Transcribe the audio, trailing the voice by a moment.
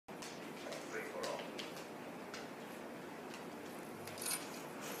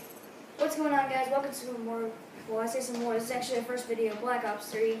what's going on, guys? Welcome to some more. Well, I say some more. This is actually the first video of Black Ops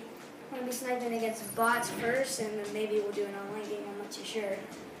 3. I'm going to be sniping against bots first, and then maybe we'll do an online game. I'm not too sure.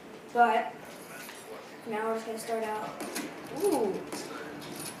 But now we're just going to start out. Ooh.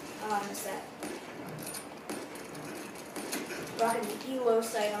 Oh, I missed that. Rocking the Elo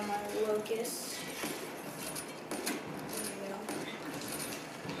sight on my locus. There we go.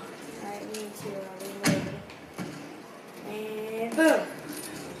 Alright, we need to reload. And boom!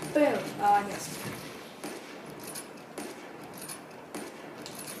 Boom! Oh, I missed.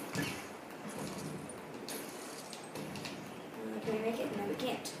 Can we make it? No, we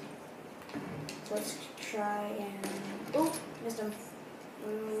can't. So let's try and... Oh! Missed him.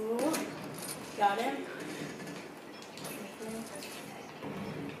 Ooh. Got him.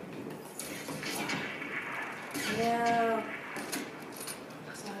 No.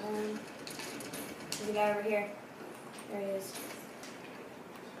 That's not him. There's a guy over here. There he is.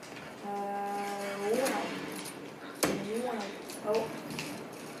 Wow. Oh.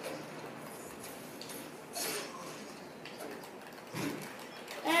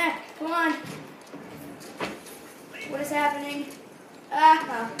 Ah, come on. What is happening?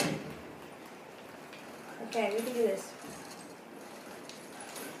 Ah. Okay, we can do this.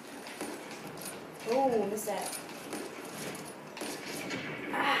 Oh, missed that.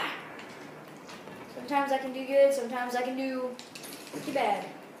 Ah. Sometimes I can do good, sometimes I can do pretty bad.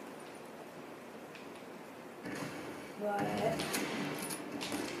 But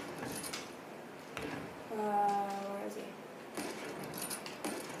where is he?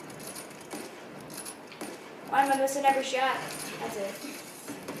 Why am I missing every shot? That's it.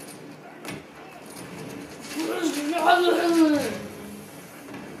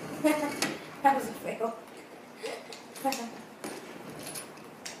 That was a fail.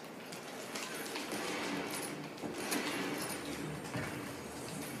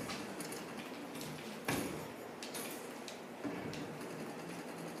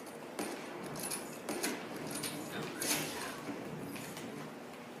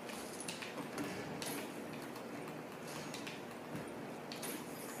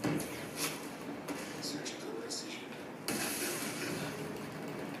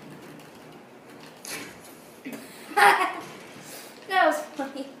 That was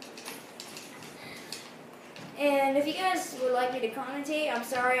funny. And if you guys would like me to commentate, I'm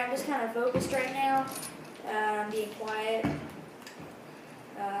sorry, I'm just kind of focused right now. I'm being quiet.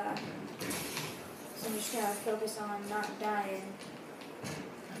 So I'm just kind of focused on not dying.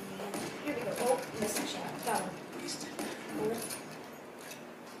 And here we go. Oh, missed that shot. Got him. Hold it.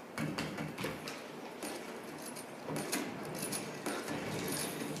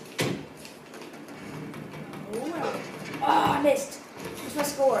 Oh, I missed. What's my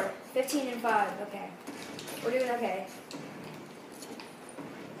score? 15 and 5. Okay. We're doing okay.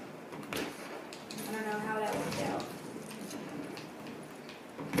 I don't know how that worked out.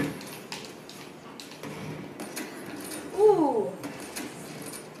 Ooh.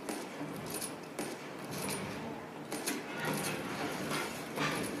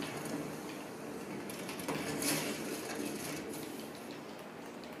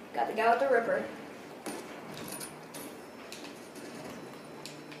 Got the guy with the ripper.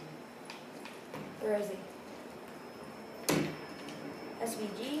 Where is he?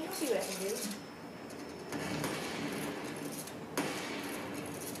 SVG? Let's see what I can do.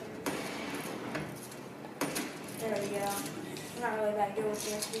 There we go. I'm not really that good with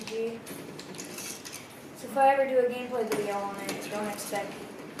the SVG. So if I ever do a gameplay video on it, don't expect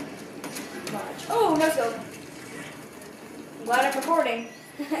much. Oh, no scope. I'm glad I'm recording.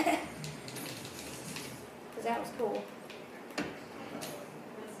 Because that was cool.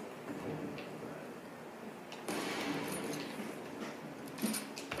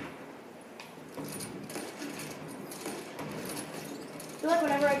 I feel like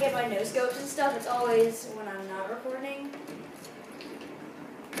whenever I get my no scopes and stuff, it's always when I'm not recording.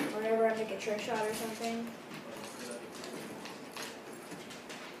 Whenever I make a trick shot or something.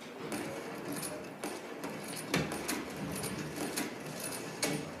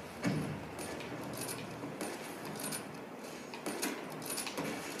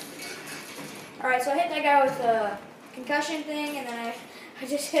 Alright, so I hit that guy with the concussion thing, and then I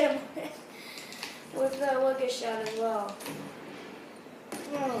just hit him with the locus shot as well.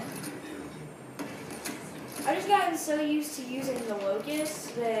 Oh. I've just gotten so used to using the locus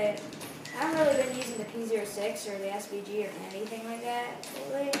that I haven't really been using the P06 or the SVG or anything like that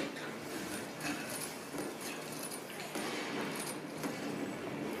lately.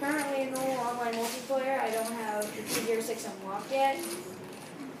 Currently in normal online multiplayer, I don't have the P06 unlocked yet.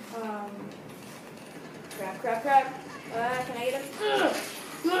 Crap. Can I get him?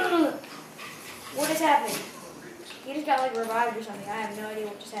 What is happening? He just got like revived or something. I have no idea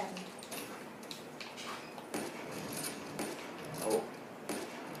what just happened. Oh.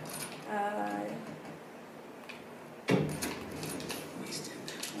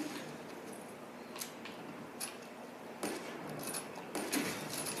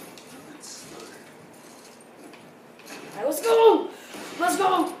 Alright, let's go! Let's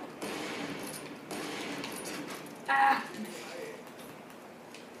go! Ah!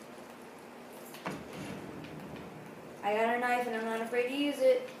 I got a knife and I'm not afraid to use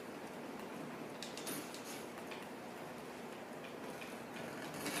it.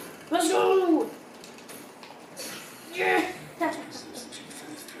 Let's go! Yeah!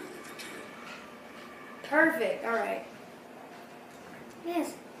 Perfect, alright.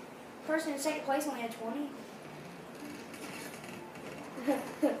 Yes, person in second place only had 20.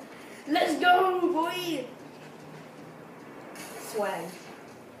 Let's go, boy! Swag.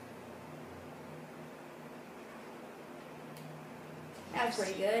 That was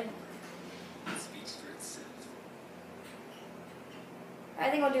pretty good. I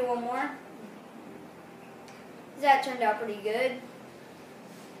think I'll do one more. That turned out pretty good.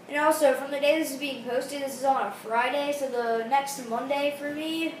 And also, from the day this is being posted, this is on a Friday, so the next Monday for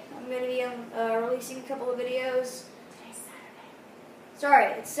me, I'm going to be releasing a couple of videos.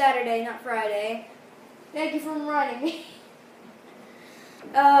 Sorry, it's Saturday, not Friday. Thank you for reminding me.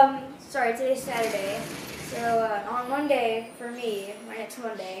 Sorry, today's Saturday. So, on Monday, for me, my next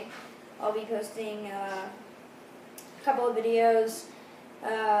Monday, I'll be posting a couple of videos.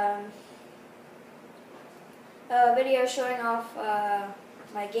 A video showing off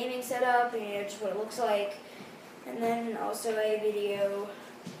my gaming setup, you know, just what it looks like. And then also a video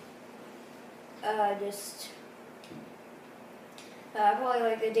probably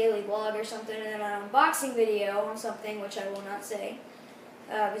like a daily vlog or something, and then an unboxing video on something, which I will not say,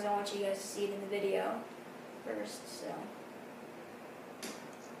 because I want you guys to see it in the video first, so.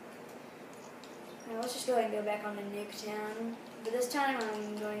 Now let's just go ahead and go back on to Nuketown, but this time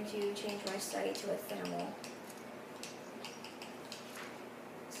I'm going to change my sight to a thermal.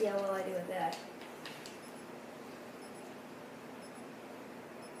 See how well I do with that.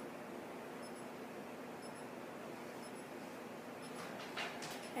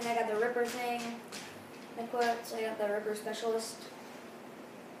 And I got the Ripper thing equipped, so I got the Ripper Specialist.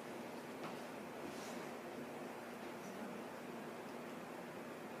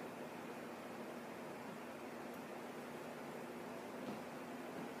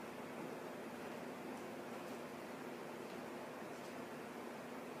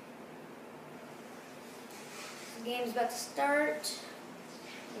 The game's about to start.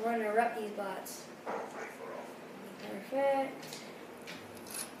 We're going to rep these bots. Perfect.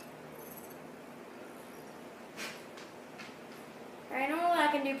 Alright, normally I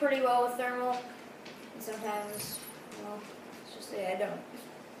can do pretty well with thermal, and sometimes, well, let's just say I don't.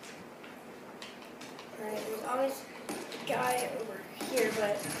 Alright, there's always a guy over here,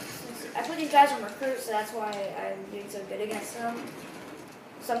 but since I put these guys on recruit, so that's why I'm doing so good against them.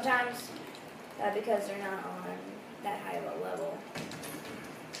 Sometimes, because they're not on that high of a level.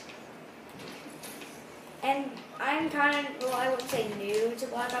 And I'm kind of, well, I wouldn't say new to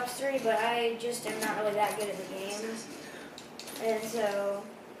Black Ops 3, but I just am not really that good at the game. And so,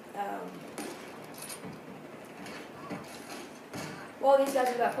 well, these guys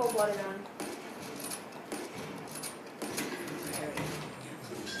have got cold-blooded on.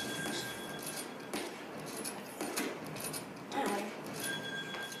 Anyway.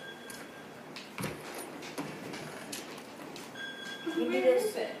 You do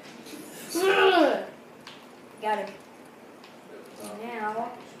this. Got him.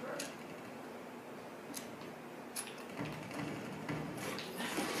 Now.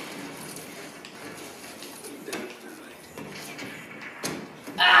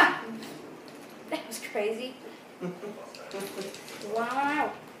 Ah! That was crazy.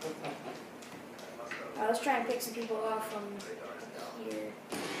 Wow. I was trying to pick some people off from here.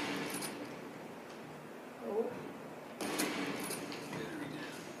 Oh.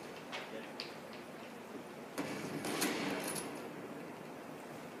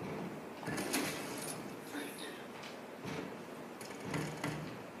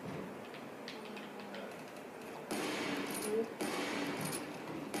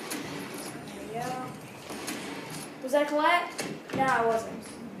 Was that a collect? No, I wasn't.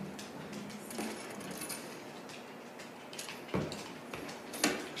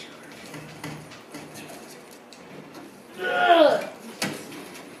 Ugh.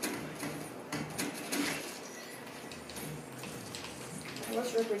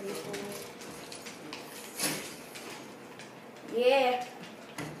 Let's rip these fools. Yeah,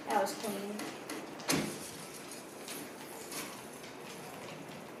 that was clean.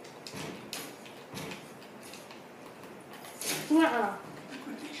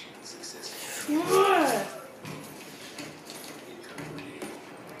 You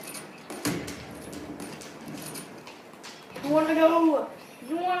wanna go?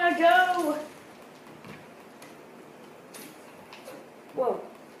 You wanna go? Whoa.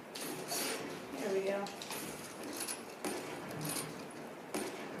 There we go.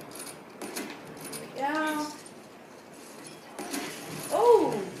 Yeah.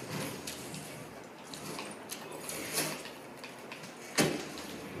 Oh!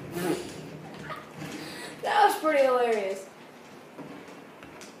 That was pretty hilarious.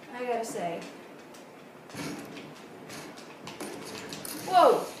 I gotta say.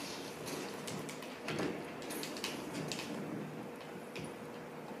 Whoa!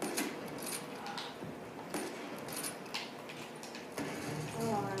 Come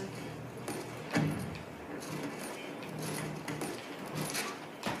on.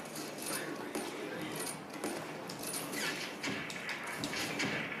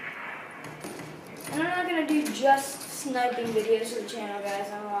 And I'm not gonna do just sniping videos for the channel, guys.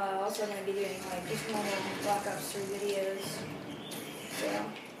 I'm also gonna be doing like just normal Black Ops 3 videos. So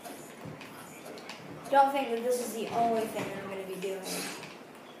don't think that this is the only thing that I'm gonna be doing.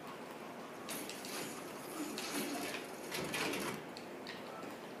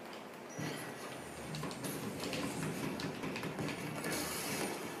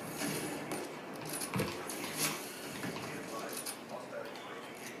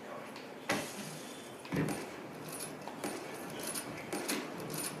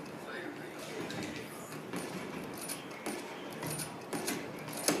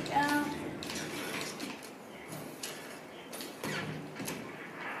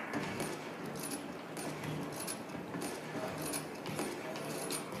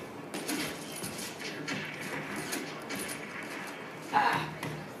 Ah.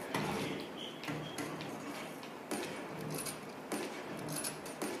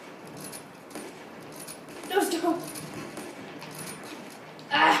 Let's go.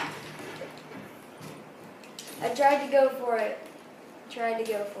 Ah. I tried to go for it.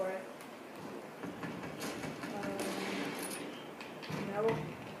 Nope.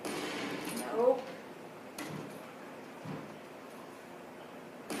 Nope.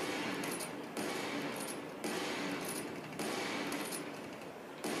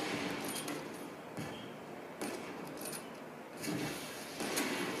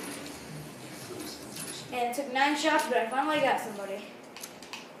 And it took 9 shots, but I finally got somebody.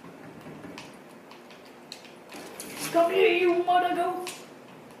 Come here, you wanna go?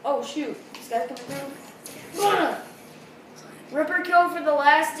 Oh shoot, this guy's coming through. Ripper kill for the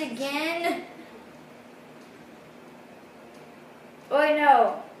last again. Oh wait,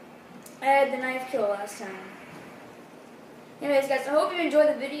 no. I had the knife kill last time. Anyways, guys, I hope you enjoyed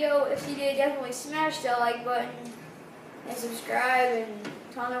the video. If you did, definitely smash that like button and subscribe and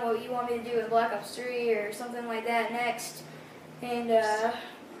comment what you want me to do with Black Ops 3 or something like that next. And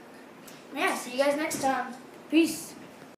yeah, see you guys next time. Peace.